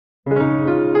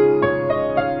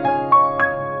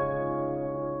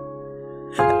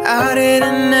I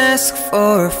didn't ask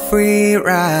for a free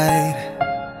ride.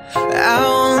 I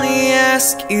only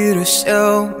ask you to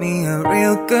show me a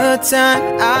real good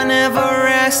time. I never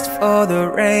asked for the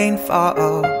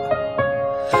rainfall.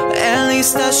 At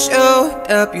least I showed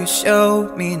up, you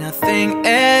showed me nothing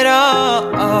at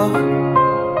all.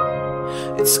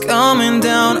 It's coming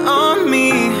down on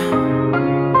me,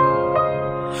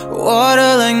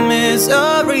 water like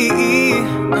misery.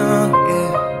 Yeah.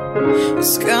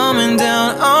 It's coming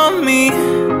down on me.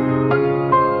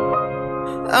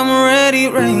 I'm ready,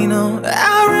 rain on.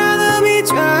 I'd rather be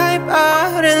dry,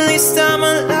 but at least I'm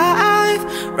alive.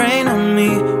 Rain on me,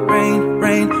 rain,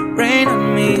 rain, rain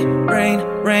on me, rain,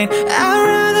 rain. I'd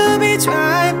rather be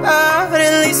dry, but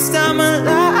at least I'm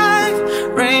alive.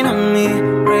 Rain on me,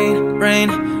 rain, rain,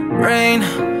 rain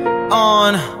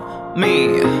on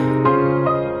me.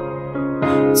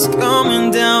 It's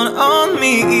coming down on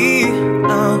me,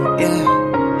 oh yeah.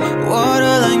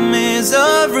 Water like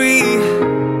misery.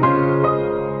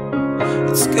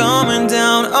 It's coming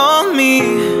down on me.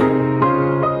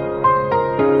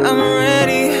 I'm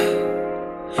ready.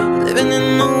 Living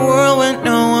in a world where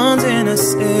no one's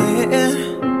innocent.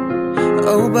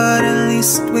 Oh, but at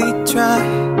least we try.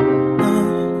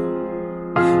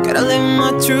 Gotta live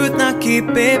my truth, not keep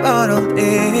it bottled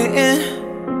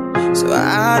in, so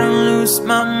I don't lose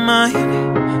my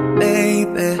mind,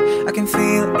 baby. I can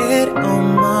feel it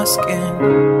on my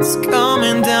skin. It's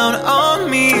coming down on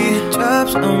me.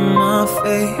 Drops on my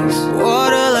face,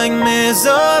 water like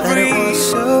misery. Let it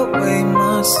wash away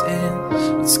my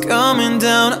sins. It's coming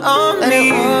down on me. Let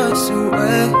it wash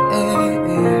away.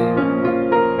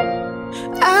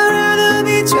 I'd rather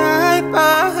be dry,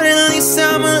 but at least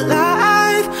I'm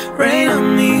alive. Rain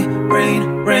on me, rain,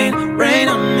 rain, rain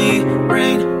on me,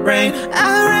 rain, rain.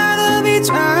 I'd rather be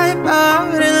dry,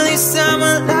 but at least I'm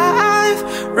alive.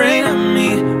 Rain on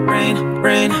me, rain,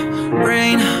 rain,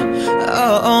 rain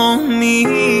on me.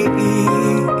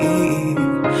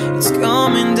 It's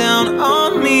coming down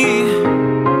on me,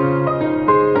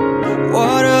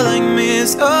 water like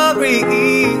misery.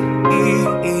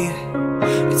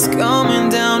 It's coming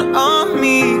down on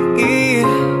me.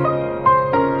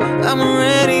 I'm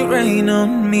ready, rain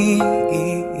on me.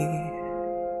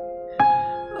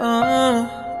 Oh,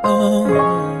 oh.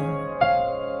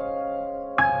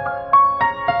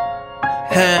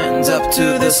 Hands up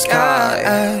to the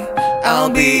sky, I'll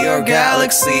be your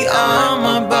galaxy,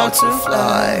 I'm about to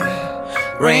fly.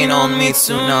 Rain on me,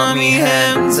 tsunami,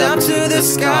 hands up to the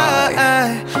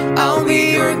sky. I'll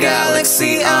be your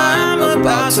galaxy, I'm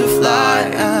about to fly.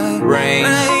 Rain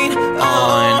on me.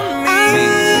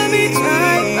 I'll be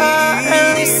dry,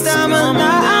 at least I'm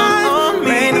alive.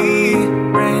 Rain on me,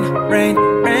 rain, rain,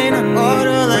 rain on me.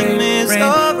 Water like misery.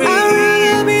 I'd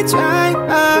rather be dry,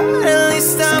 at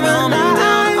least I'm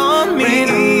alive. On me,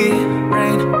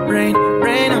 rain, rain,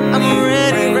 rain on me. I'm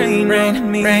ready, rain,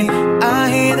 rain, rain. I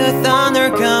hear the thunder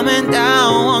coming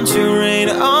down. Won't you rain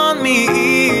on me?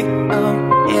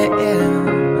 Oh.